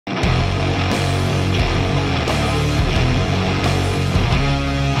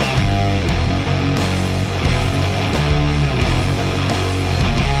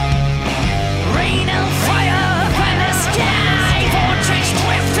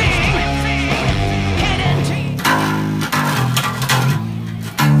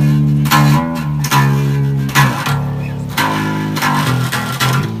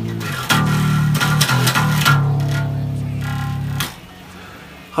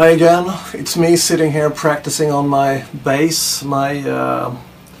Hi again, it's me sitting here practicing on my bass, my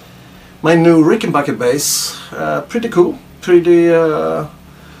new Rickenbacker bass. Pretty cool, pretty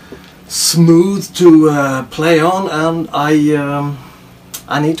smooth to play on, and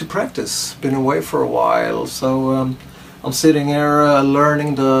I need to practice. Been away for a while, so I'm sitting here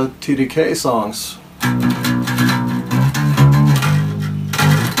learning the TDK songs.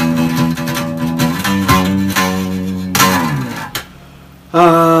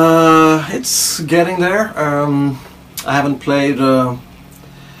 It's getting there. I haven't played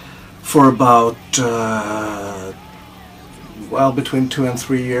for about well, between 2 and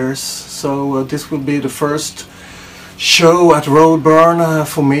 3 years, so this will be the first show at Roadburn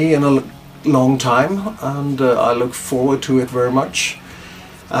for me in a long time, and I look forward to it very much.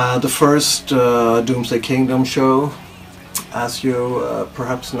 The first Doomsday Kingdom show, as you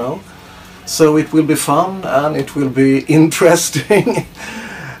perhaps know. So it will be fun and it will be interesting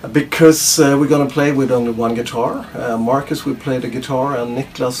because we're gonna play with only one guitar. Marcus will play the guitar and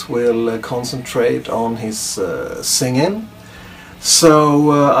Niklas will concentrate on his singing.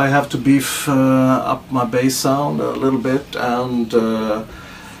 So I have to beef up my bass sound a little bit and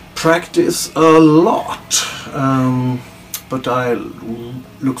practice a lot. But I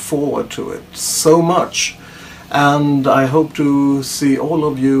look forward to it so much, and I hope to see all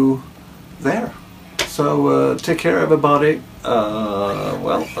of you there. So take care, everybody.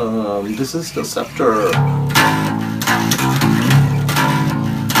 Well, this is the Scepter.